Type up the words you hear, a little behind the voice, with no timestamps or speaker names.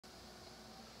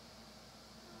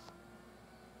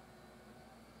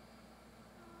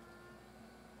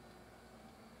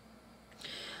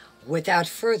Without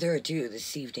further ado,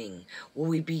 this evening,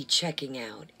 we'll be checking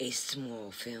out a small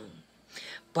film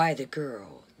by the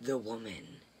girl, the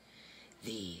woman,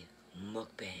 the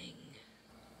mukbang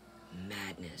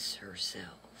madness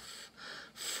herself,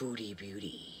 Foodie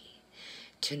Beauty.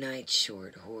 Tonight's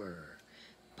short horror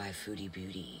by Foodie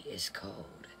Beauty is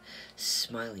called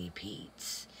Smiley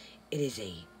Peetz. It is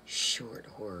a short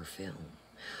horror film.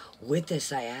 With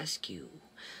this, I ask you,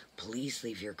 please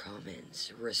leave your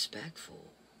comments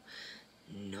respectful,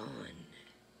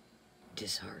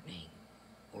 non-disheartening,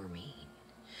 or mean,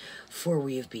 for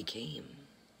we have became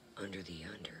under the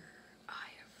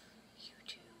eye of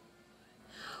YouTube.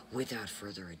 Without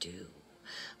further ado,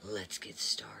 let's get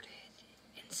started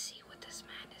and see what this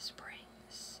madness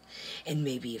brings. And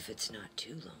maybe if it's not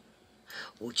too long,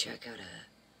 we'll check out a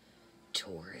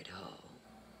torrid haul.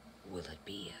 Will it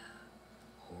be a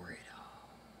horrid haul?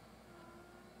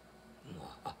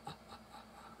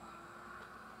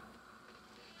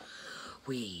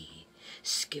 We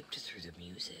skipped through the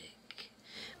music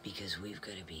because we've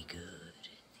got to be good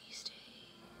these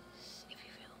days, if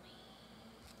you feel me.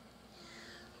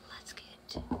 Let's get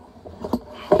to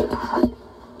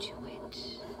it,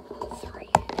 3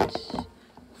 it,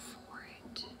 4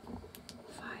 it,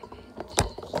 5 it.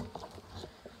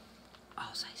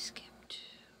 All I skipped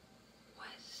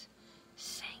was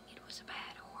saying it was a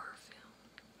bad horror film.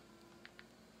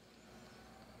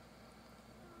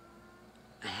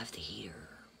 I have the heater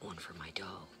on for my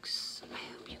dogs. I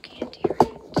hope you can't hear it.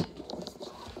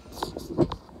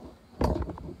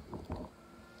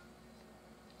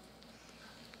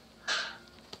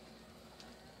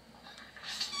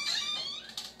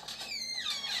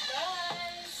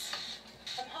 Guys,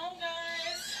 I'm home,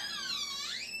 guys.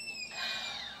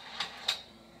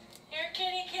 Here,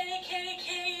 kitty, kitty, kitty,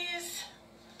 kitties.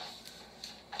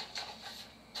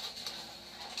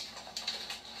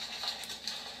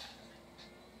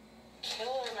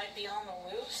 Killer might be on the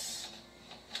loose.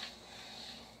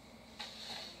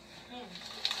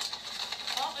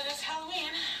 Well, it is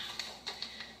Halloween.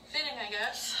 Fitting, I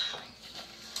guess.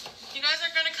 You guys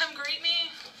are gonna come greet me?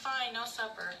 Fine, no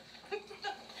supper.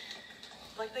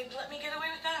 Like they'd let me get away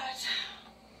with that.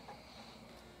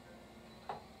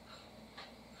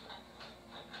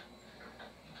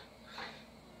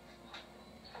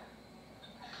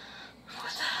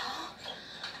 What the hell?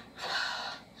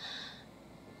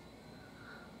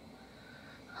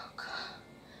 Oh, God.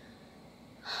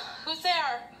 Who's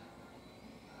there?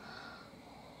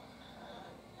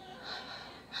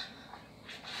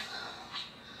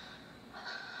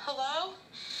 Hello?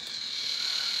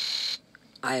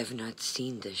 I have not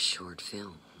seen this short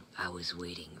film. I was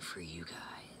waiting for you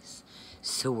guys.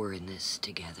 So we're in this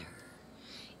together,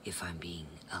 if I'm being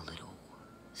a little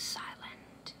silent.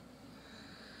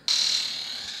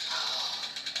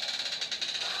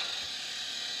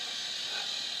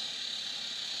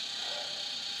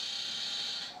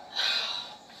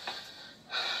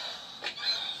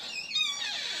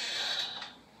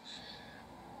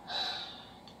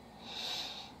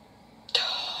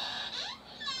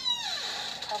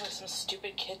 Probably some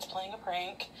stupid kids playing a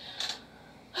prank.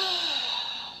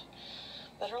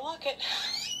 Better lock it.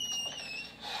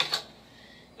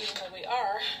 Even though we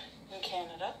are in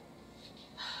Canada.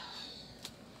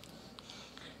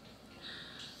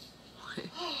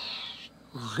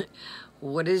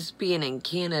 What does being in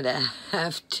Canada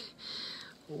have to...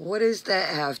 What does that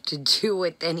have to do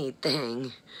with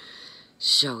anything?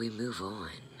 Shall we move on?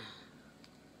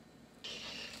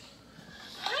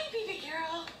 Hi, baby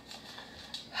girl.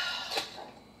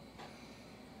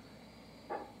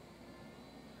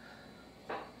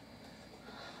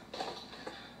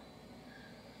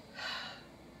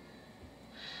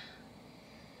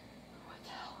 What the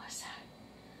hell was that?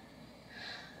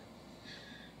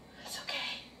 It's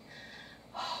okay.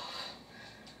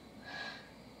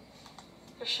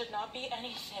 There should not be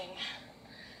anything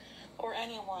or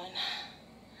anyone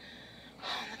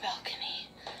on the balcony.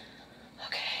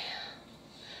 Okay.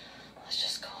 Let's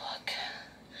just go look.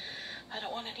 I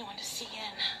don't want anyone to see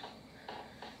in.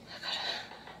 I gotta...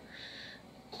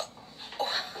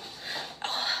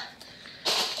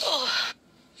 Oh.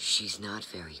 She's not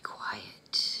very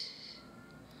quiet.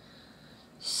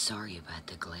 Sorry about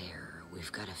the glare.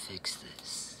 We've got to fix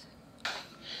this.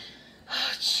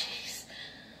 Oh, jeez.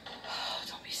 Oh,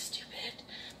 don't be stupid.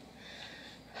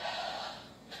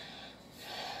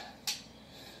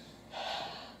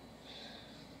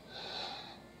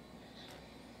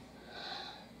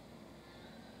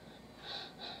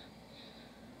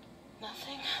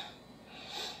 Nothing?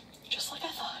 Just like I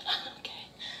thought. Okay.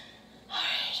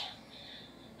 Alright.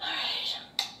 Alright.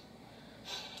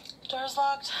 Door's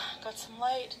locked. Got some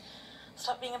light.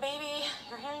 Stop being a baby.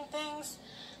 You're hearing things.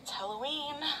 It's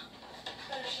Halloween.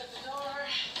 Better shut the door.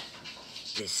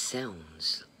 This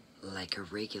sounds like a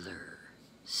regular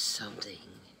something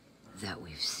that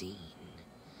we've seen.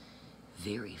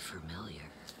 Very familiar,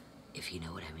 if you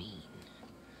know what I mean.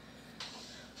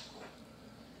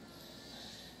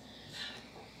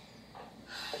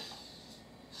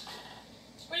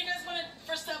 What do you guys want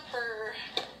for supper?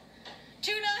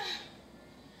 Tuna?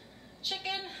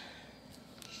 Chicken?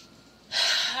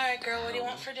 All right, girl, what do you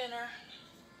want for dinner?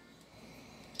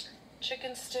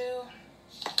 Chicken stew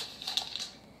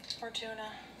or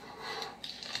tuna?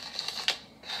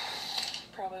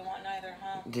 Probably want neither,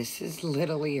 huh? This is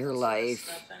literally her life.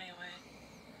 Stuff anyway.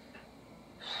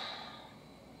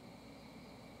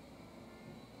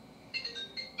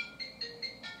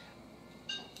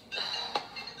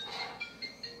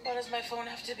 Why does my phone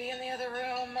have to be in the other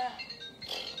room?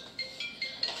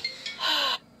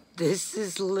 This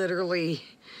is literally...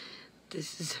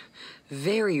 This is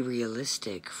very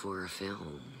realistic for a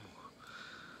film.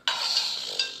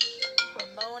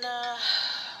 Ramona.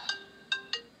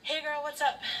 Hey, girl, what's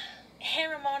up? Hey,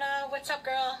 Ramona, what's up,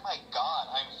 girl? Oh my God,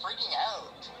 I'm freaking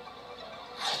out.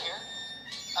 Here,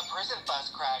 a prison bus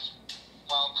crashed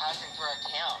while passing through our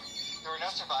town. There were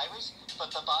no survivors, but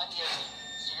the body of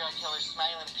serial killer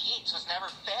Smiley and Peetz was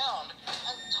never found.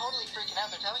 I'm totally freaking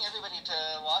out. They're telling everybody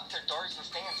to lock their doors and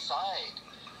stay inside.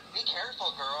 Be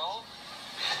careful, girl.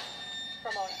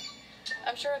 Ramona,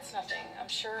 I'm sure it's nothing. I'm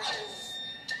sure his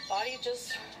body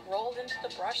just rolled into the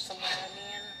brush somewhere. I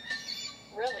mean,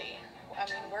 really. I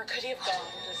mean, where could he have gone?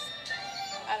 Just,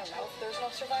 I don't know. If there's no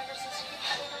survivors, he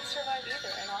probably wouldn't survive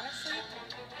either. And honestly,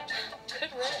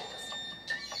 good riddance.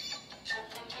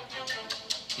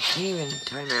 You can't even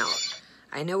time out.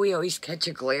 I know we always catch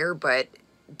a glare, but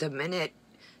the minute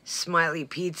Smiley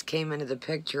Peetz came into the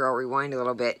picture, I'll rewind a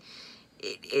little bit,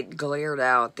 it glared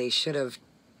out. They should have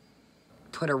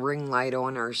put a ring light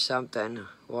on or something.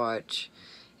 Watch.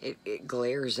 It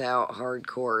glares out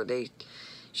hardcore.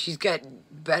 She's got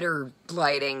better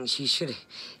lighting. She should...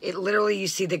 It literally, you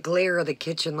see the glare of the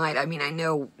kitchen light. I mean, I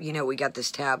know, you know, we got this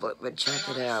tablet, but check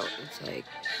it out. It's like...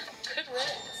 Good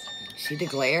riddance. See the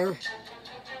glare?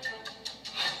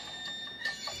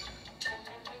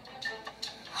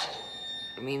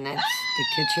 I mean, that's the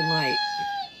kitchen light.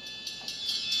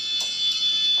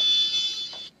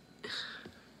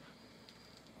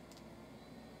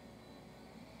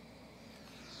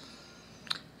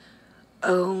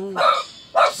 Oh,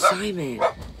 Simon.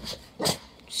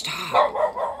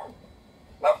 Stop.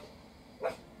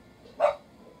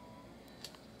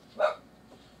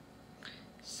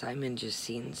 Simon just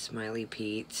seen Smiley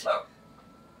Peetz.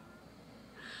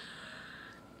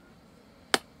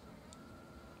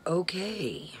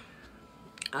 Okay.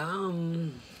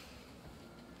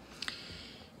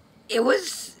 It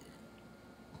was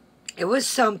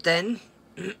something.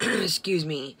 Excuse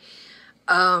me.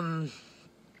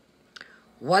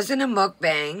 Wasn't a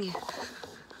mukbang.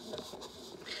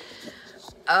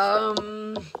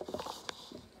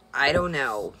 I don't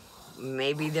know.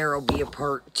 Maybe there'll be a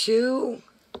part 2.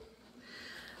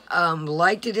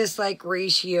 Like to dislike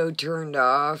ratio turned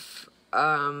off.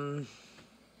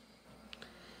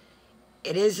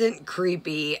 It isn't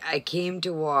creepy. I came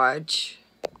to watch.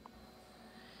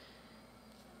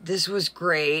 This was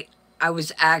great. I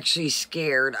was actually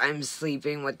scared. I'm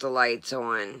sleeping with the lights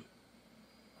on.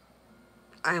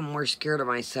 I'm more scared of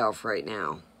myself right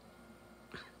now.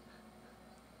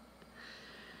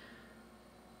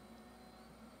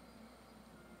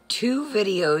 Two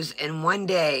videos in one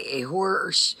day. A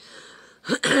horror...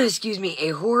 excuse me. A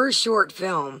horror short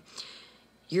film.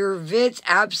 Your vids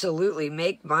absolutely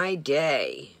make my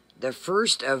day. The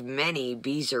first of many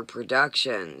Beezer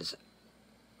productions.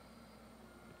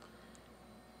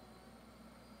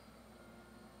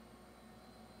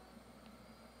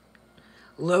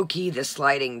 Low-key, the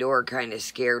sliding door kind of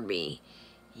scared me.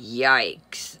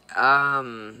 Yikes.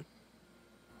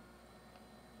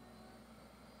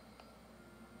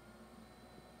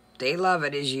 They love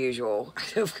it as usual.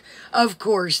 Of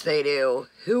course they do.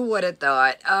 Who would have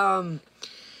thought?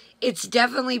 It's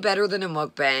definitely better than a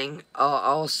mukbang.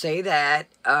 I'll say that.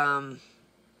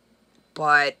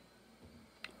 But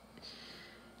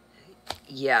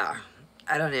yeah,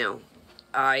 I don't know.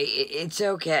 It's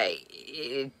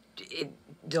okay.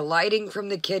 The lighting from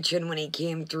the kitchen when he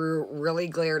came through really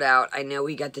glared out. I know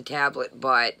we got the tablet,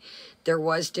 but there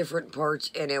was different parts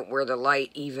in it where the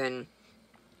light even,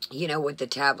 you know, with the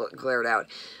tablet glared out.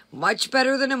 Much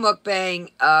better than a mukbang.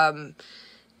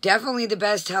 Definitely the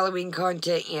best Halloween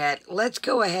content yet. Let's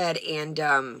go ahead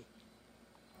and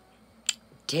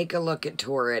take a look at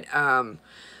TORRID.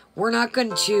 We're not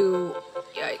going to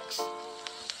Yikes.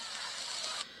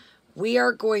 We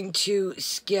are going to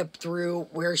skip through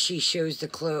where she shows the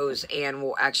clothes, and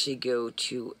we'll actually go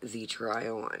to the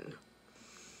try-on.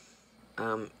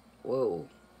 Whoa.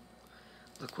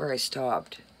 Look where I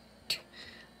stopped.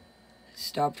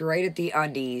 Stopped right at the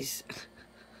undies.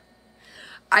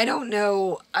 I don't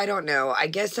know. I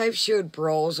guess I've showed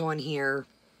bras on here.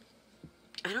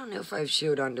 I don't know if I've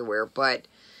showed underwear, but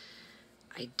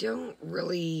I don't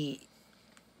really...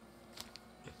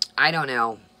 I don't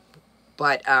know.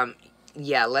 But,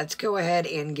 yeah, let's go ahead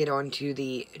and get on to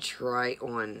the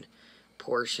try-on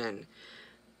portion.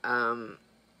 Alright.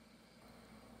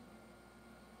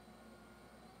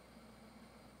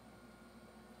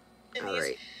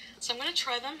 So I'm going to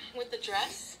try them with the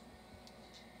dress.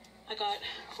 I got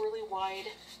really wide.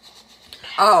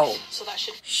 Oh, so that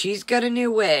should... She's got a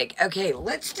new wig. Okay,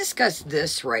 let's discuss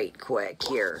this right quick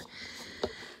here.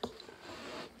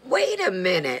 Wait a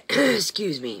minute.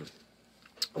 Excuse me.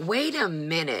 Wait a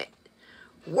minute.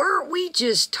 Weren't we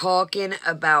just talking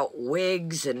about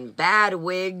wigs and bad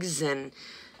wigs and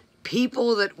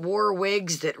people that wore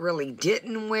wigs that really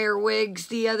didn't wear wigs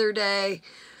the other day?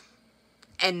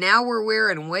 And now we're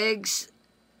wearing wigs?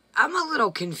 I'm a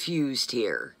little confused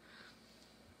here.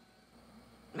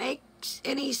 Makes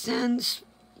any sense?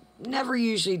 Never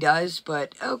usually does,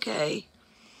 but okay.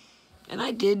 And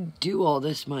I did do all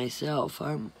this myself.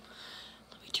 Let me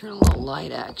turn a little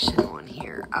light action on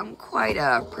here. I'm quite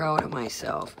proud of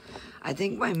myself. I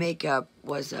think my makeup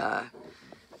was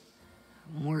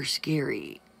more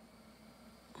scary.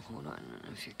 Hold on, I don't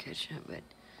know if you're catching it, but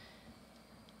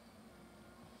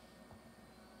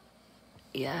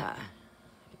yeah,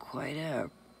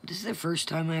 this is the first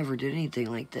time I ever did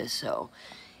anything like this, so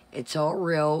it's all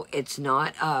real. It's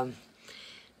not,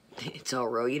 it's all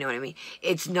real, you know what I mean?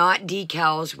 It's not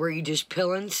decals where you just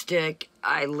peel and stick.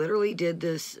 I literally did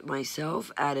this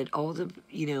myself, added all the,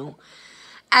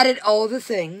 added all the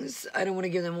things. I don't want to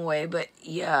give them away, but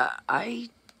yeah, I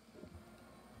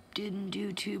didn't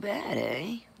do too bad,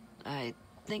 eh? I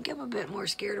think I'm a bit more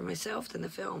scared of myself than the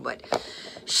film, but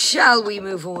shall we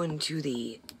move on to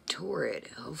the torrid,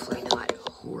 hopefully not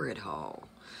horrid haul?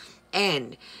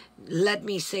 And let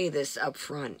me say this up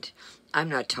front. I'm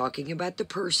not talking about the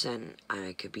person.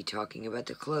 I could be talking about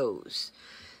the clothes.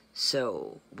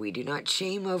 So, we do not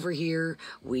shame over here.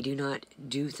 We do not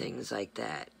do things like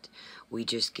that. We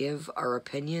just give our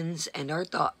opinions and our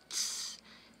thoughts.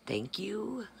 Thank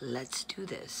you. Let's do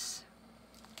this.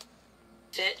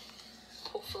 Fit,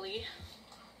 hopefully.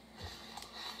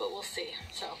 But we'll see.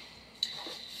 So,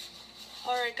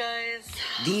 alright guys.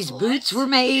 These boots were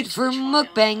made for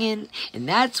mukbanging, and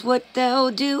that's what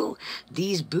they'll do.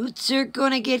 These boots are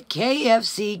gonna get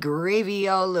KFC gravy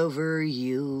all over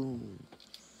you.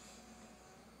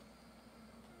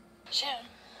 Shem.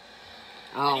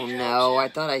 Oh no, I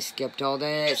thought I skipped all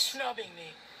You're this. snubbing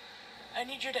me. I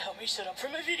need you to help me set up for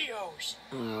my videos.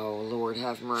 Oh, Lord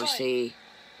have mercy. Fine.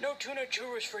 No tuna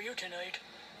churros for you tonight.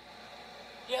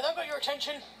 Yeah, that got your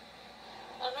attention?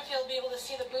 I don't know if you'll be able to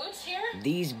see the boots here.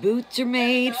 These boots are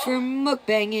made for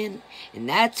mukbanging, and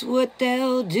that's what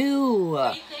they'll do.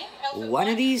 What do you think? One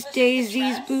of these days,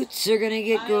 these boots are gonna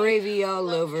get gravy all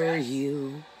over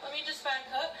you. Let me just back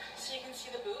up so you can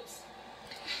see the boots.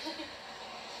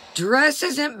 Dress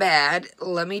isn't bad.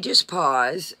 Let me just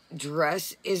pause.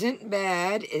 Dress isn't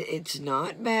bad. It's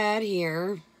not bad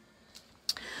here.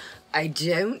 I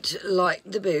don't like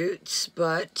the boots,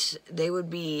 but they would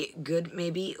be good,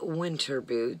 maybe winter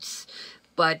boots.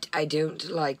 But I don't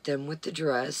like them with the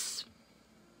dress.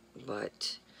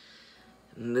 But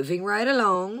moving right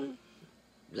along,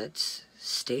 let's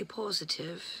stay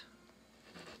positive.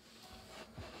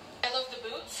 I love the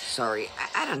boots. Sorry,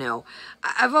 I don't know.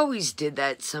 I've always did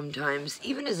that sometimes.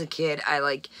 Even as a kid,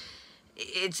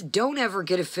 don't ever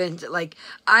get offended. Like,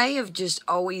 I have just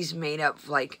always made up,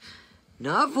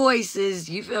 not voices,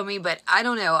 you feel me? But I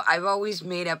don't know. I've always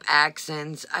made up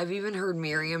accents. I've even heard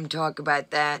Miriam talk about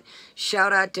that.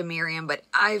 Shout out to Miriam, but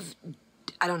I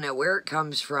don't know where it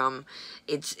comes from.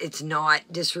 It's not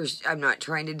I'm not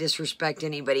trying to disrespect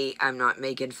anybody. I'm not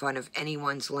making fun of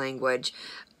anyone's language.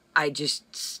 I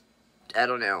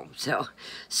don't know. So,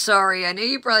 sorry. I know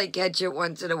you probably catch it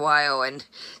once in a while, and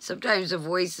sometimes the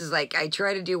voice is I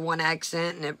try to do one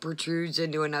accent and it protrudes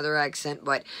into another accent,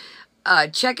 but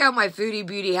check out my Foodie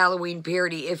Beauty Halloween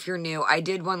parody if you're new. I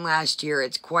did one last year.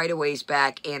 It's quite a ways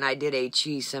back, and I did a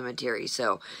cheese cemetery.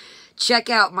 So, check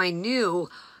out my new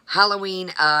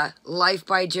Halloween Life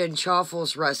by Jen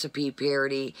Chaffles recipe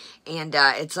parody, and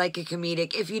it's like a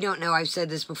comedic. If you don't know, I've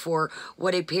said this before,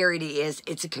 what a parody is.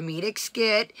 It's a comedic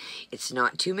skit. It's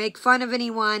not to make fun of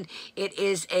anyone. It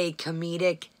is a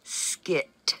comedic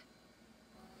skit.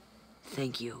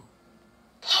 Thank you.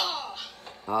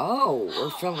 Oh, we're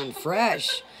feeling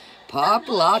fresh. Pop,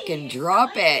 lock, and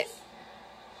drop it.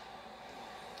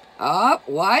 Oh,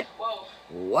 what? Whoa.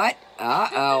 What?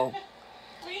 Uh-oh. What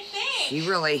do you think? She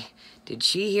really... Did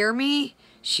she hear me?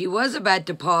 She was about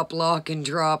to pop, lock, and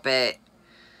drop it.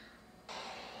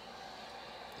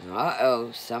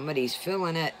 Uh-oh. Somebody's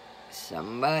feeling it.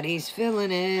 Somebody's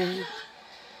feeling it.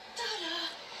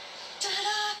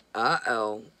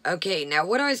 Uh-oh. Okay, now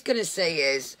what I was going to say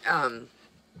is,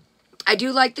 I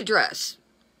do like the dress.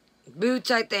 Boots,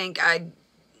 I think I'd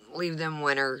leave them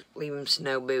winter. Leave them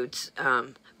snow boots.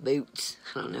 Boots.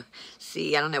 I don't know.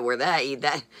 See, I don't know where that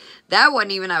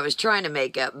wasn't even I was trying to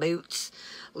make up. Boots.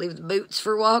 Leave the boots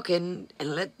for walking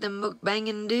and let them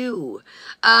mukbanging do.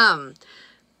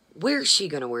 Where's she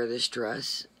going to wear this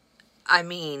dress? I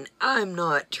mean, I'm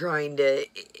not trying to...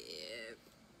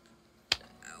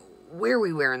 Where are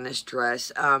we wearing this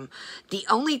dress? The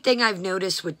only thing I've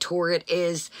noticed with TORRID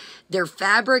is their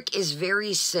fabric is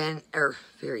very thin.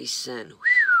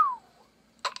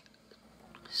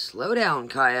 Slow down,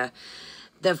 Kaya.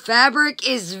 The fabric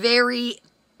is very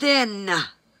thin,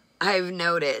 I've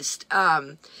noticed.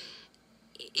 And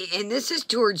this is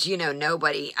towards, you know,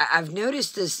 nobody. I've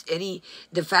noticed this,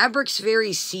 the fabric's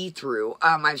very see-through.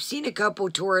 I've seen a couple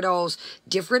TORRID dolls,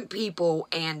 different people,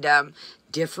 and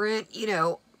different, you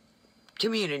know,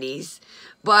 communities,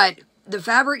 but the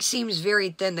fabric seems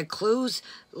very thin. The clothes,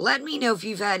 let me know if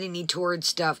you've had any TORRID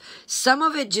stuff. Some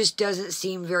of it just doesn't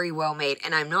seem very well made,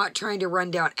 and I'm not trying to run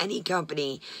down any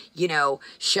company, you know,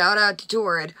 shout out to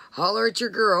TORRID, holler at your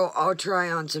girl, I'll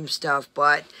try on some stuff,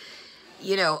 but,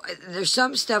 you know, there's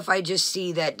some stuff I just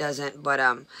see that doesn't, but,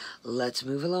 let's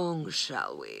move along,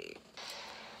 shall we?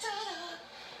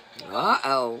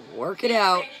 Uh-oh, work it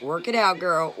out,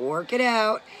 girl, work it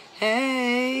out,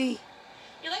 hey!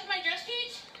 You like my dress,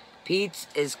 Peetz? Peetz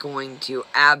is going to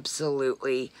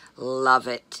absolutely love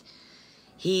it.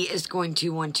 He is going to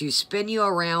want to spin you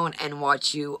around and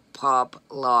watch you pop,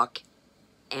 lock,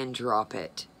 and drop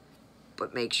it.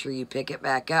 But make sure you pick it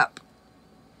back up.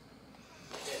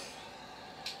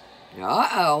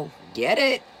 Uh-oh. Get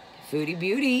it. Foodie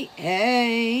beauty.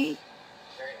 Hey.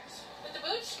 Very nice. With the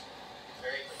boots?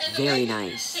 Very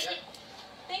nice.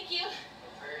 Thank you.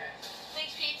 Very nice.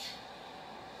 Thanks, Peetz.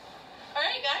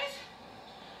 Alright, guys.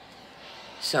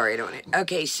 Sorry, I don't want to...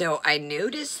 Okay, so I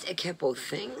noticed a couple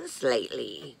things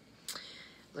lately.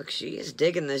 Look, she is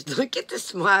digging this. Look at the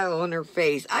smile on her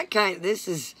face. This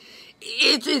is...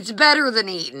 It's better than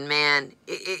eating, man.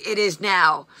 It is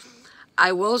now.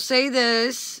 I will say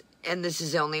this, and this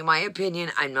is only my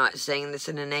opinion. I'm not saying this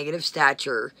in a negative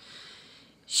stature.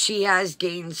 She has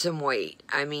gained some weight.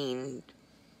 I mean,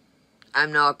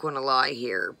 I'm not going to lie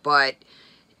here, but...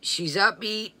 She's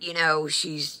upbeat, you know,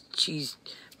 she's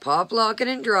pop locking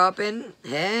and dropping.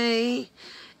 Hey.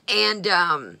 And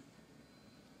I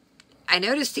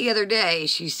noticed the other day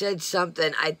she said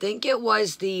something. I think it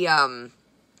was the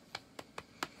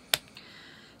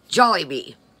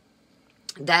Jollibee.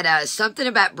 That something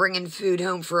about bringing food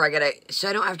home so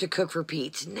I don't have to cook for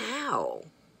Peetz now.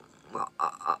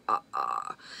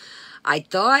 I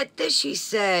thought that she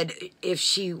said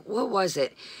what was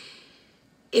it?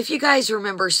 If you guys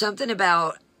remember something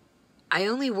about, I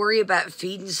only worry about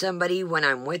feeding somebody when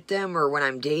I'm with them or when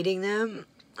I'm dating them.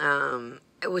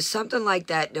 It was something like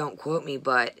that, don't quote me,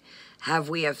 but have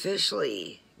we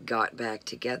officially got back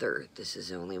together? This is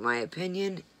only my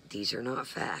opinion. These are not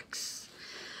facts.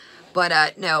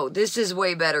 But, no, this is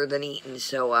way better than eating,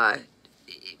 so,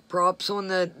 props on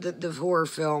the horror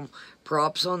film.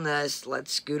 Props on this.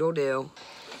 Let's scoodle-doo.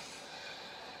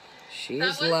 She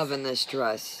is loving this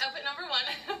dress. Outfit number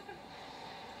 1.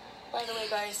 By the way,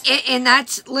 guys. And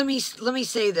that's, let me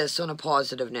say this on a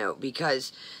positive note,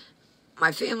 because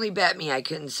my family bet me I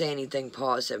couldn't say anything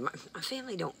positive. My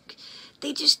family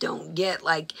they just don't get,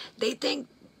 like, they think,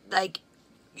 like,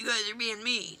 you guys are being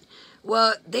mean.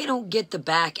 Well, they don't get the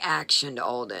back action to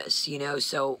all this, you know,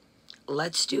 so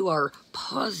let's do our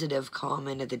positive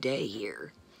comment of the day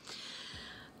here.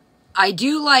 I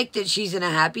do like that she's in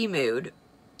a happy mood.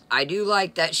 I do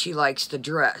like that she likes the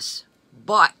dress,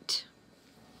 but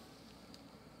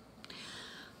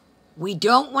we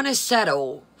don't want to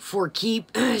settle for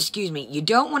you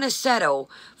don't want to settle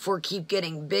for keep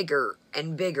getting bigger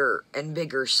and bigger and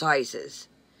bigger sizes.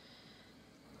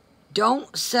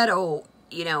 Don't settle,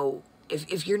 you know,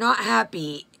 if you're not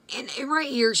happy, and right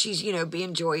here she's, you know,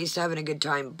 being joyous, having a good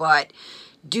time, but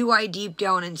do I deep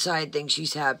down inside think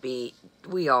she's happy?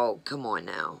 We all, come on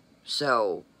now.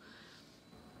 So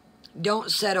don't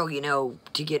settle, you know,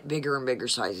 to get bigger and bigger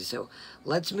sizes. So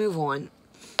let's move on.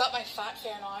 Got my fat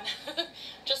fan on,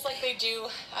 just like they do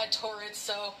at TORRID,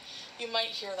 so you might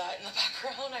hear that in the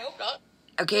background. I hope not.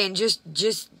 Okay, and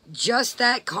just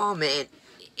that comment,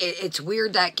 it's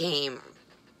weird that came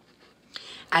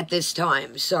at this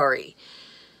time. Sorry.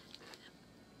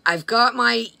 I've got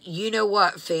my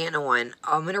you-know-what fan on.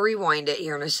 I'm going to rewind it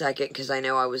here in a second because I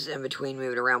know I was in between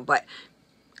moving around. But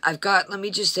I've got, let me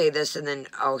just say this and then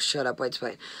I'll shut up while it's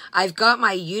playing. I've got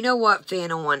my you-know-what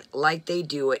fan on like they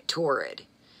do at TORRID.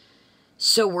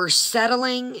 So we're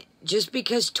settling just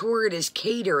because TORRID is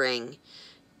catering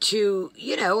to,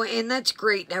 you know, and that's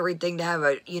great and everything to have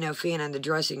a, you know, fan in the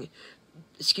dressing,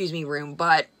 room.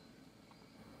 But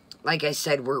like I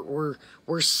said, we're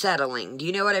settling. Do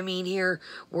you know what I mean here?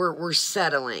 We're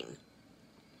settling.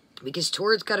 Because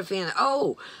TORRID's got a fan.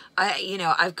 Oh,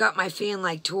 I've got my fan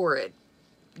like TORRID.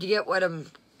 You get what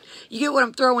I'm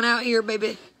throwing out here,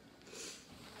 baby?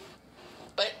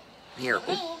 But here,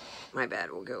 my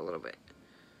bad. We'll go a little bit.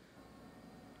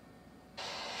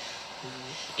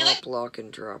 I'll block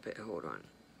and drop it. Hold on.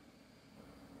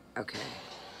 Okay.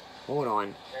 Hold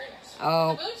on.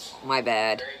 Oh, my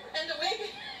bad. And the wig.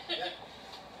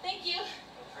 Thank you.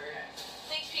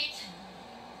 Thanks, Peetz.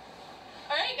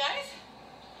 Alright, guys.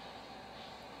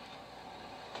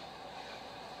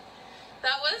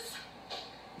 That was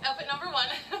outfit number 1.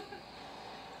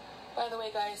 By the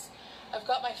way, guys, I've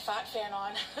got my fat fan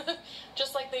on,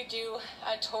 just like they do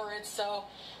at TORRID, so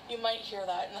you might hear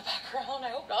that in the background. I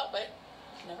hope not, but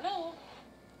you never know.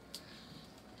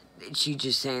 She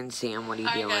just saying, Sam, what are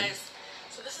you doing? Alright, guys.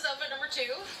 So this is outfit number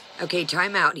 2. Okay,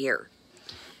 time out here.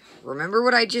 Remember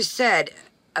what I just said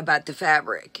about the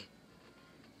fabric.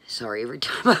 Sorry, every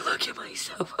time I look at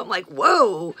myself, I'm like,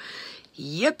 whoa,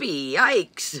 yippee,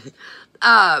 yikes.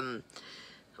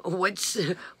 What's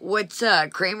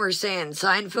Kramer saying?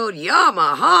 Seinfeld,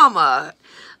 yama, hama.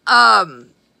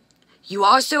 You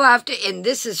also have to, and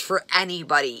this is for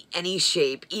anybody, any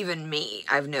shape, even me,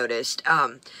 I've noticed.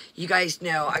 You guys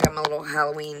know I got my little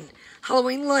Halloween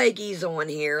leggies on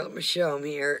here. Let me show them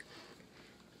here.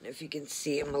 If you can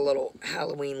see them, my little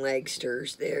Halloween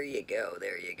legsters. There you go.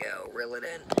 Reel it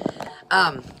in.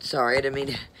 Sorry, I didn't mean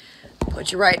to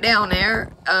put you right down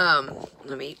there.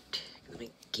 Let me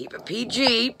keep it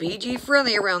PG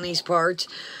friendly around these parts.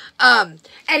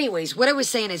 Anyways, what I was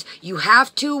saying is you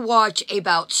have to watch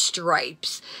about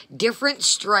stripes. Different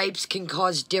stripes can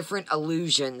cause different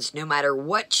illusions, no matter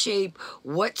what shape,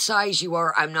 what size you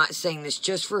are. I'm not saying this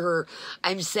just for her.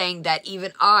 I'm saying that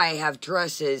even I have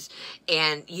dresses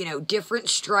and, you know, different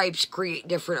stripes create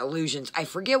different illusions. I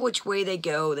forget which way they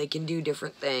go. They can do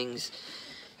different things,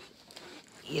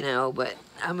 you know, but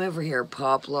I'm over here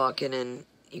pop locking and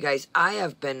you guys, I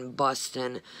have been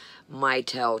busting my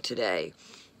tail today.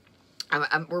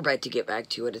 We're about to get back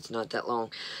to it. It's not that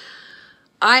long.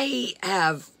 I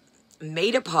have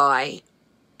made a pie,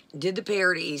 did the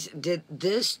parodies,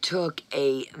 this took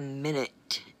a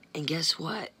minute. And guess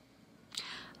what?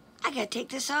 I gotta take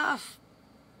this off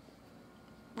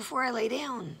before I lay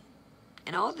down.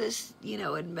 And all this, you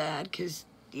know, isn't bad because,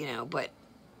 you know, but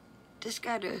this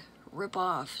gotta rip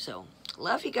off. So,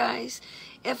 love you guys.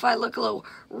 If I look a little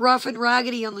rough and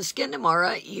raggedy on the skin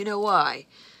tomorrow, you know why.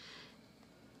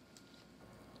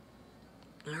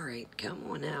 Alright, come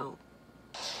on out.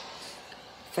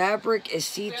 Fabric is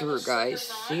see-through, guys.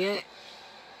 See it?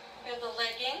 We have the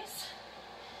leggings.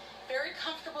 Very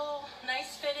comfortable,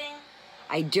 nice fitting.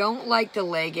 I don't like the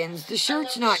leggings. The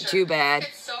shirt's not too bad.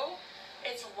 It's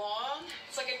long.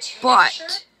 It's like a 2-inch shirt.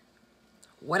 But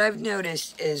what I've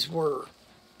noticed is we're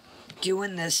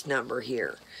doing this number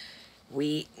here.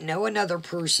 We know another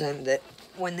person that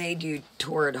when they do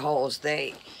TORRID hauls,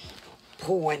 they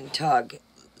pull and tug.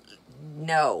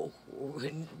 No.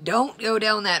 Don't go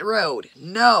down that road.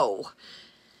 No.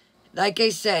 Like I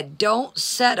said, don't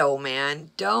settle, man.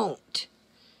 Don't.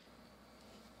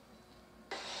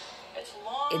 It's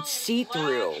long. It's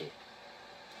see-through.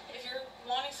 If you're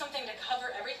wanting something to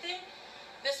cover everything,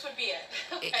 this would be it.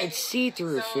 Okay? It's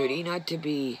see-through, So, Foodie, not to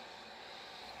be...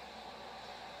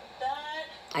 That...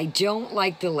 I don't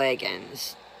like the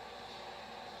leggings.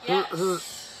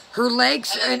 Yes. Her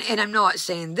legs, and I'm not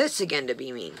saying this again to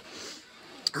be mean.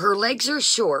 Her legs are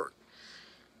short.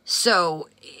 So,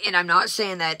 and I'm not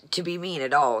saying that to be mean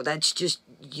at all. That's just,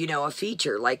 you know, a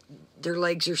feature. Like, their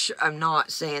legs are short. I'm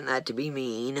not saying that to be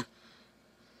mean.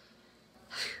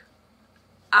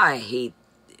 I hate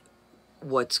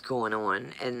what's going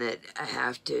on and that I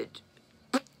have to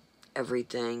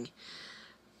everything.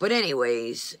 But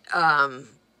anyways,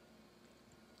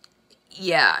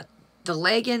 yeah, the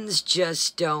leggings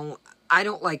just don't, I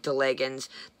don't like the leggings.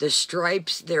 The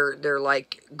stripes, they're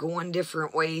like going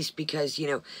different ways because, you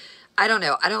know, I don't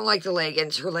know. I don't like the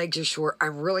leggings. Her legs are short.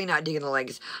 I'm really not digging the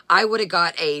leggings. I would have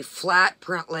got a flat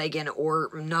print legging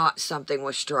or not something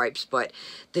with stripes. But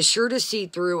the shirt is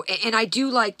see-through. And I do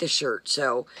like the shirt.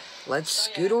 So let's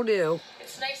scoodle-doo.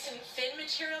 It's nice and thin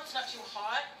material. It's not too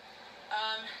hot.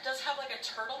 It does have like a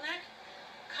turtleneck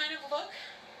kind of look.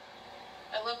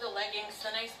 I love the leggings.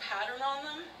 The nice pattern on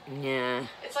them. Yeah.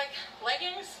 It's like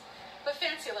leggings, but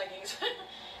fancy leggings.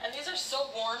 And these are so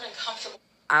warm and comfortable.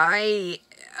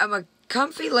 I'm a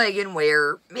comfy legging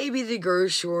wearer. Maybe the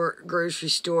grocery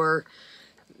store.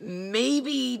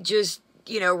 Maybe just,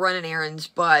 you know, running errands.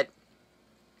 But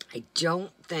I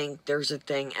don't think there's a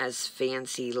thing as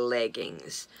fancy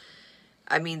leggings.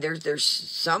 I mean, there's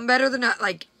some better than not.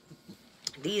 Like,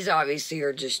 these obviously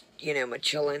are just, you know, my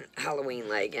chillin' Halloween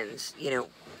leggings. You know,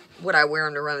 would I wear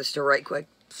them to run the store right quick?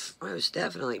 Most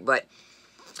definitely. But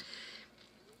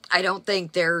I don't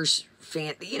think there's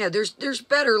you know, there's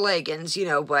better leggings, you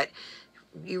know, but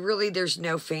there's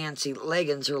no fancy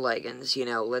leggings or leggings, you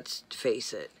know, let's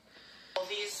face it. Well,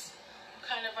 these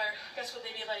kind of are, I guess what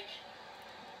they'd be like,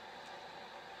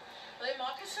 are they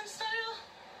moccasin style?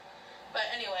 But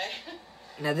anyway.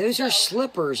 Now those are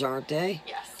slippers, aren't they?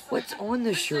 Yes. What's on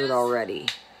the shirt already?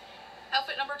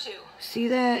 Outfit number 2. See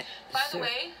that? By the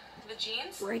way, the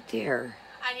jeans. Right there.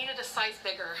 I needed a size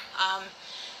bigger.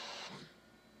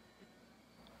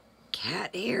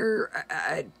 Cat hair,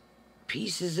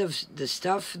 pieces of the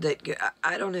stuff that,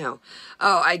 I don't know.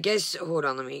 Oh, I guess, hold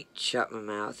on, let me shut my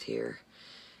mouth here.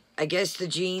 I guess the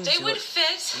jeans. They would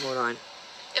fit. Hold on.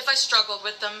 If I struggled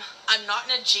with them. I'm not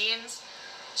in a jeans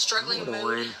struggling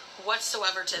mood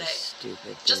whatsoever today.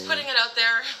 Stupid Just thing. putting it out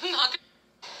there. I'm not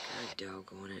God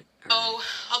doggone it. Oh,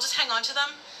 I'll just hang on to them.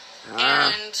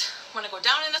 And when I go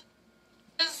down in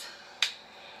the is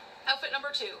outfit number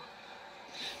 2.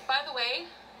 By the way,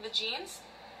 the jeans,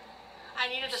 I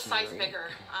needed a size bigger.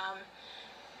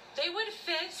 They would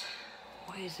fit.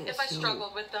 Why is it if I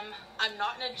struggled with them. I'm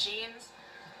not in a jeans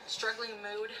struggling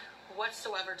mood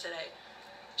whatsoever today.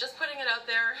 Just putting it out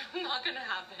there, not gonna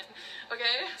happen.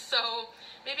 Okay, so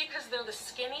maybe because they're the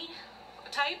skinny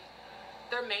type,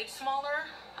 they're made smaller.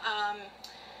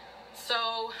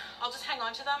 So I'll just hang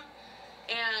on to them,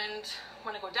 and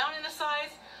when I go down in the size,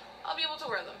 I'll be able to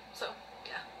wear them. So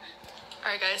yeah.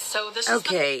 All right, guys. So this is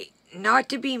okay. Not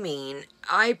to be mean,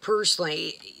 I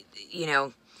personally, you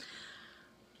know,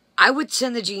 I would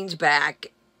send the jeans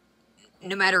back,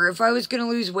 no matter if I was gonna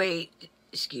lose weight.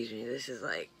 Excuse me. This is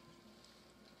like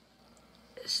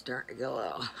starting to go a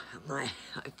little.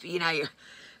 You know, your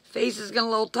face is getting a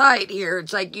little tight here.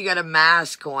 It's like you got a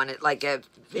mask on it, like a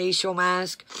facial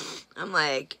mask. I'm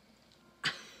like,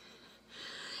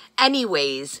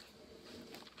 anyways,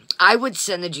 I would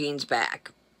send the jeans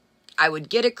back. I would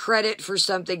get a credit for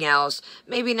something else.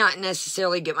 Maybe not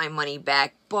necessarily get my money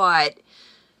back, but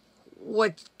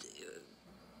what's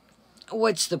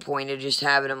the point of just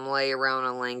having them lay around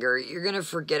and linger? You're going to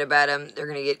forget about them. They're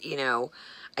going to get, you know,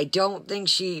 I don't think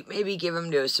maybe give them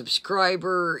to a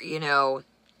subscriber, you know,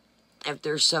 if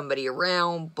there's somebody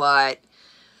around, but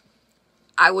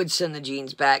I would send the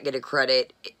jeans back, get a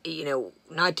credit, you know,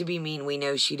 not to be mean. We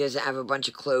know she doesn't have a bunch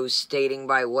of clothes stating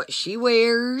by what she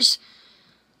wears.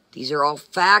 These are all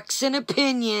facts and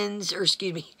opinions, or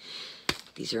excuse me,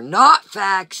 these are not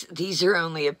facts, these are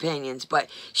only opinions, but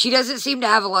she doesn't seem to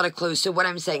have a lot of clothes, so what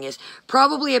I'm saying is,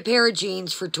 probably a pair of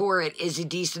jeans for TORRID is a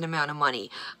decent amount of money.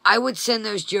 I would send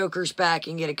those jokers back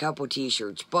and get a couple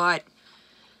t-shirts, but,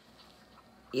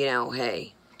 you know,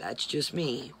 hey, that's just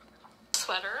me.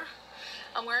 Sweater.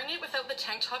 I'm wearing it without the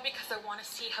tank top because I want to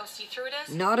see how see-through it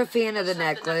is. Not a fan of the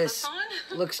necklace.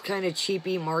 Looks kind of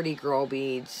cheapy Mardi Gras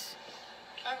beads.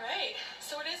 Alright,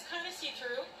 so it is kind of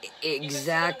see-through.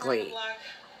 Exactly. You can see I'm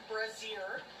wearing a black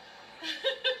brassiere.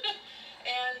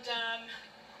 And,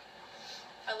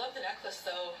 I love the necklace,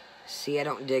 though. See, I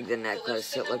don't dig the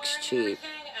necklace. It looks cheap.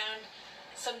 And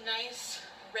some nice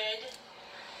red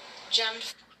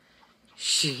gemmed.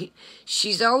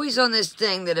 She's always on this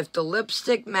thing that if the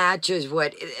lipstick matches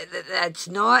that's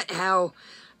not how,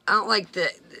 I don't like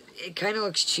it kind of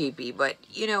looks cheapy, but,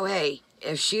 you know, hey,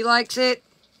 if she likes it,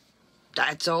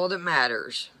 that's all that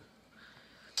matters.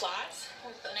 Flats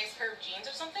with a nice pair of jeans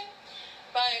or something.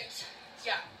 But,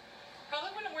 yeah, probably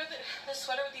wouldn't wear the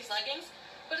sweater with these leggings,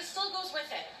 but it still goes with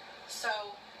it. So,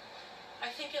 I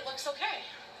think it looks okay.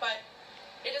 But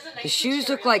it is a nice the shoes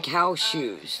look like house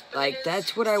shoes. Like,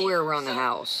 that's what I wear around the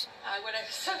house. Would I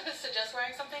suggest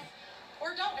wearing something?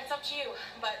 Or don't, it's up to you.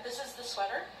 But this is the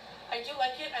sweater. I do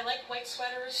like it. I like white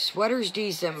sweaters. Sweater's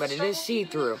decent, but it is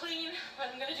see-through. Clean, but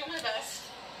I'm going to do my best.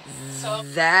 So.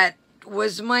 That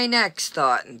was my next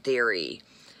thought in theory.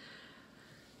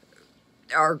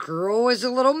 our girl is a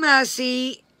little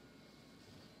messy.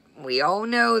 We all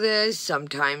know this.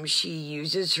 Sometimes she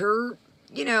uses her,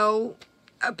 you know,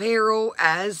 apparel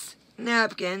as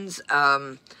napkins.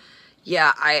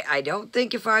 Yeah, I don't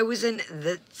think if I was in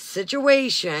the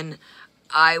situation,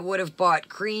 I would have bought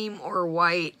cream or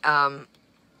white,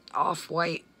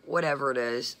 off-white, whatever it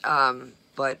is.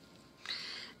 But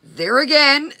there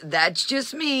again, that's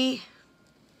just me.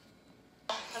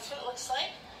 That's what it looks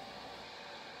like.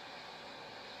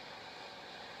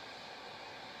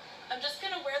 I'm just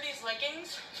going to wear these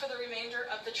leggings for the remainder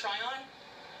of the try-on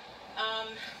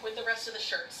with the rest of the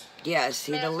shirts. Yeah,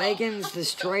 see, the leggings, the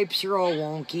stripes are all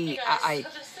wonky. Hey guys, so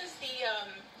this is the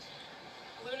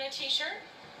Luna t-shirt.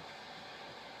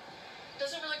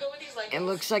 Doesn't really go with these leggings. It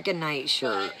looks like a night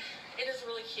shirt. But it is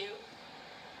really cute.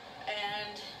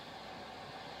 And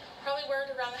probably wear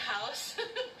it around the house,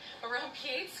 around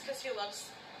Peetz, because he loves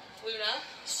Luna.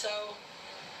 So,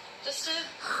 just a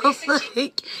basic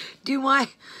Like, do my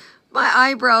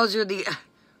eyebrows are the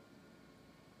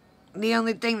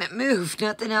only thing that moved.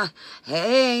 Nothing else.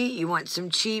 Hey, you want some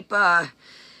cheap, you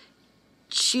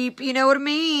know what I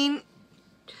mean?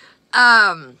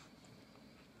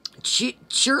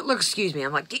 Shirt looks, excuse me,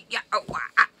 I'm like, yeah,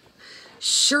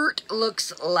 shirt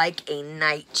looks like a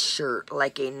night shirt,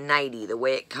 like a nightie, the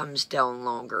way it comes down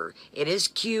longer. It is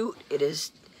cute. It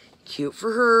is cute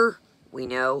for her. We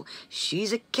know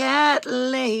she's a cat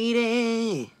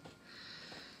lady.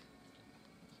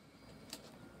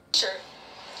 Sure.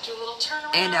 Do a little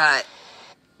turnaround. And,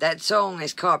 that song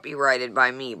is copyrighted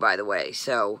by me, by the way,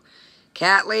 so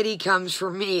cat lady comes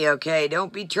from me, okay?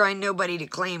 Don't be trying nobody to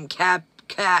claim cat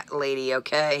lady,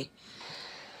 okay?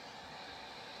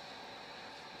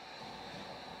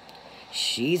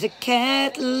 She's a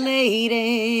cat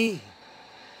lady.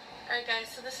 Alright guys,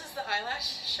 so this is the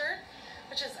eyelash shirt,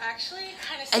 which is actually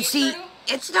kind of And see,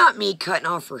 it's not me cutting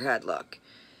off her head, look.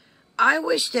 I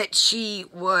wish that she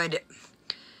would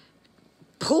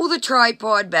pull the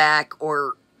tripod back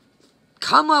or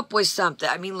come up with something.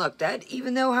 I mean, look, that,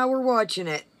 even though how we're watching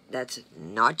it, that's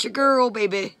not your girl,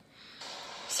 baby.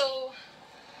 So,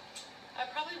 I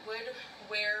probably would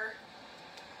wear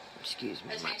Excuse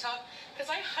me. a tank top, because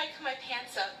I hike my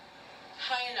pants up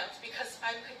high enough because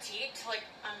I'm petite, like,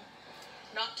 I'm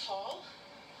not tall.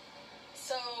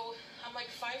 So, I'm like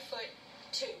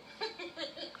 5'2".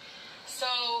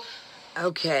 So.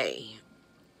 Okay.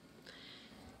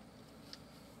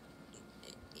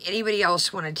 Anybody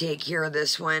else want to take care of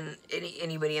this one?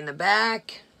 Anybody in the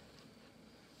back?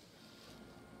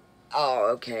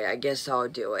 Oh, okay. I guess I'll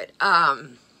do it.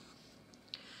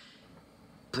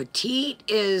 Petite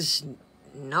is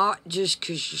not just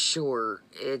because you're short.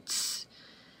 It's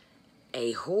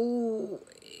a whole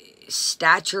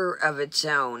stature of its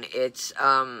own. It's,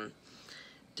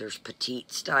 there's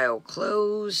petite style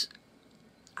clothes.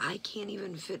 I can't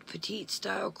even fit petite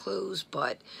style clothes,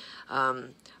 but,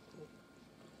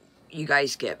 you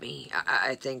guys get me.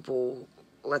 I think we'll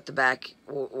let the back,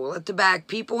 we'll let the back,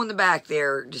 people in the back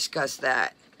there discuss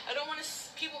that. I don't want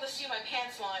people to see my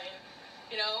pants line,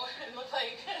 you know, and look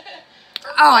like...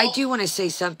 Oh, I do want to say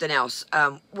something else.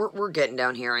 We're getting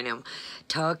down here, I know.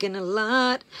 Talking a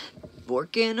lot,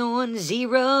 working on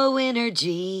zero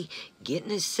energy,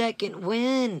 getting a second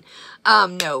win.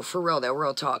 No, for real though,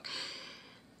 real talk.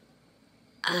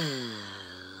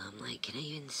 I'm like, can I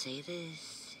even say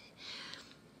this?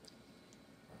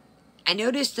 I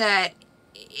noticed that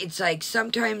it's like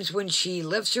sometimes when she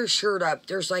lifts her shirt up,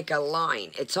 there's like a line.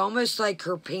 It's almost like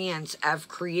her pants have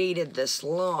created this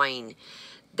line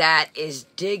that is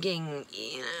digging,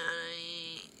 you know,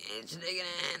 it's digging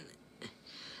in.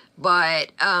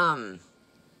 But,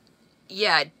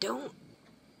 yeah, don't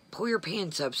pull your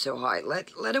pants up so high.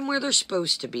 Let them where they're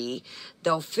supposed to be.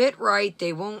 They'll fit right.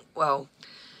 They won't, well,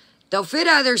 they'll fit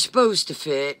how they're supposed to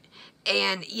fit.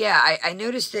 And, yeah, I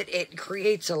noticed that it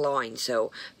creates a line, so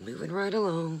moving right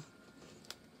along.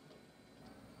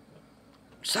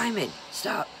 Simon,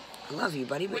 stop. I love you,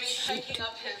 buddy, but when he's hiking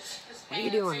up his what are you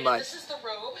doing, bud? This is the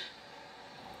robe.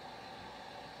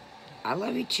 I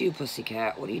love you too,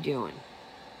 pussycat. What are you doing?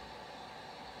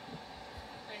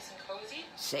 Nice and cozy.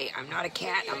 Say, I'm not a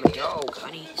cat, I'm a dog,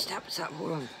 honey. Stop,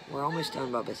 hold on. We're almost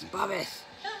done, Bubbas. Bubbas!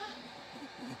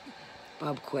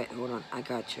 Bub, quit. Hold on. I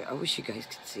got you. I wish you guys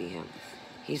could see him.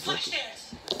 He's looking.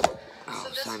 Oh,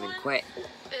 so Simon, quit.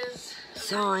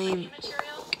 Simon.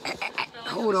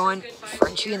 Hold on.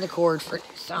 Frenchie in the cord for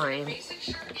Simon.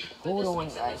 Hold on,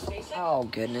 guys. Oh,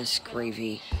 goodness.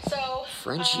 Gravy. So,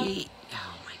 Frenchie.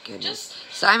 Oh, my goodness.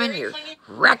 Simon, you're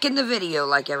wrecking the video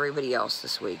like everybody else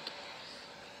this week.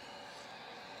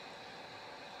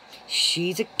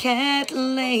 She's a cat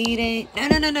lady.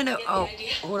 No. Oh,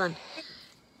 hold on.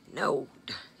 No,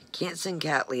 can't sing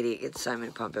cat lady. It's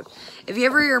Simon Pumpkin. If you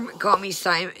ever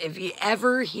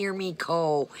hear me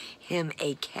call him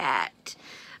a cat,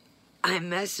 I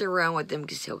mess around with him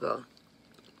because he'll go.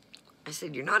 I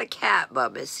said, "You're not a cat,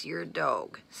 Bubbas. You're a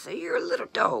dog. Say you're a little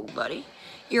dog, buddy.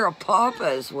 You're a papa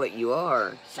is what you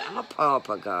are. Say I'm a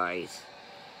papa, guys.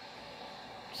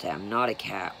 Say I'm not a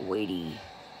cat. Waity."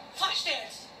 Flash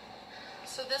dance.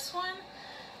 So this one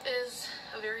is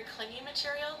a very clingy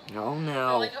material. Oh I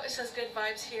no. like how it says good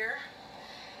vibes here.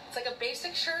 It's like a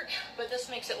basic shirt, but this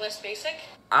makes it less basic.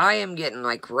 I am getting,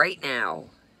 like, right now,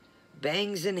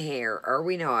 bangs in hair. Are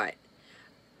we not?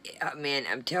 Man,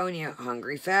 I'm telling you,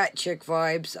 hungry fat chick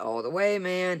vibes all the way,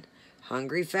 man.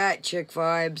 Hungry fat chick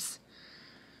vibes.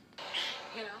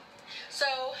 You know, so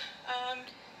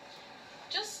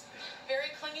just very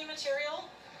clingy material.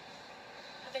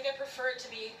 I think I prefer it to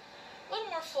be a little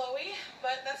more flowy,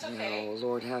 but that's okay. Oh,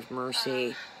 Lord have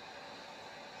mercy.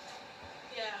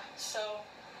 Yeah, so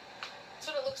that's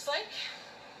what it looks like.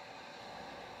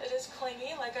 It is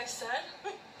clingy, like I said,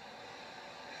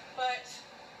 but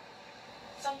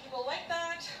some people like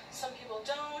that, some people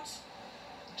don't.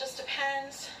 Just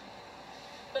depends.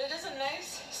 But it is a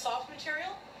nice, soft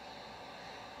material.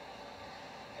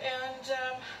 And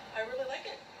I really like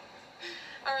it.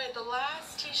 All right, the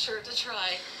last t-shirt to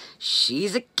try.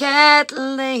 She's a cat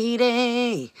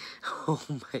lady. Oh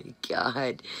my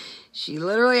God. She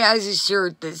literally has a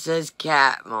shirt that says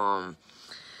cat, Mom.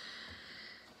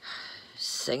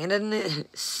 Sing it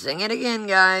again,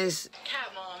 guys.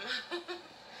 Cat Mom.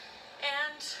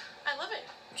 And I love it.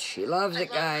 She loves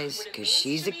it, guys, because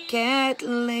she's a me. cat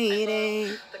lady. I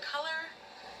love the color.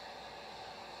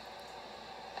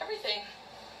 Everything.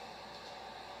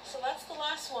 So that's the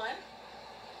last one.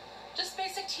 Just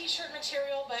basic t-shirt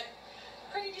material, but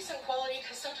pretty decent quality,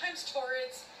 because sometimes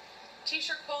Torrid's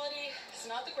t-shirt quality is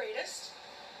not the greatest.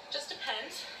 Just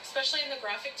depends, especially in the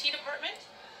graphic tee department.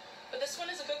 But this one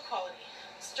is a good quality.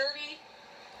 Sturdy.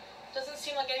 Doesn't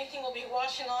seem like anything will be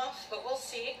washing off, but we'll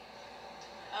see.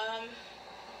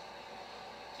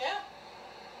 Yeah.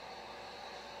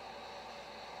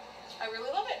 I really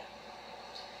love it.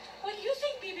 What do you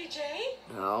think, BBJ?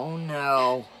 Oh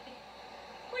no.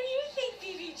 What do you think,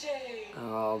 BBJ?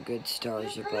 Oh, good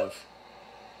stars above.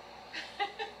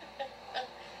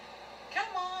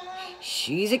 Come on.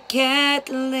 She's a cat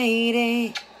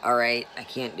lady. Alright, I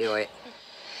can't do it.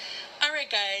 Alright,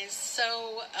 guys.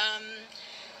 So,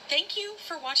 thank you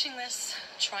for watching this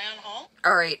try-on haul.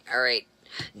 Alright.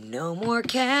 No more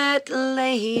cat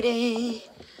lady.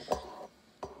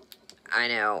 I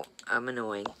know, I'm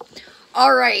annoying.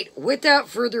 Alright, without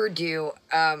further ado,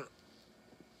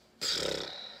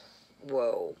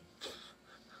 whoa.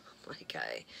 My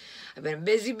guy. I've been a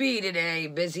busy bee today,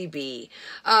 busy bee.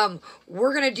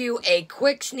 We're gonna do a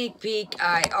quick sneak peek.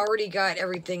 I already got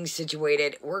everything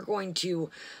situated. We're going to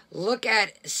look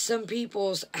at some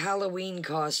people's Halloween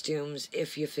costumes,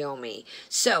 if you feel me.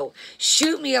 So,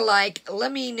 shoot me a like.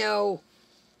 Let me know,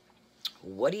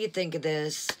 what do you think of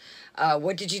this?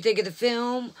 What did you think of the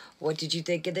film? What did you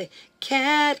think of the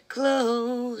cat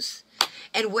clothes?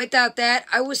 And without that,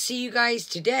 I will see you guys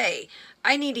today.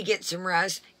 I need to get some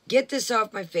rest. Get this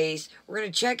off my face. We're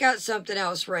going to check out something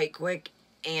else right quick.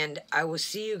 And I will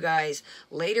see you guys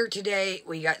later today.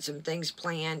 We got some things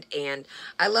planned. And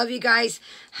I love you guys.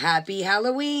 Happy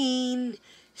Halloween.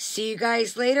 See you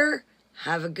guys later.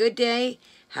 Have a good day.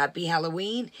 Happy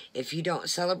Halloween. If you don't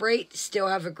celebrate, still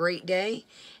have a great day.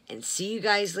 And see you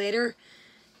guys later.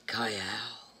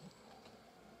 Kyle.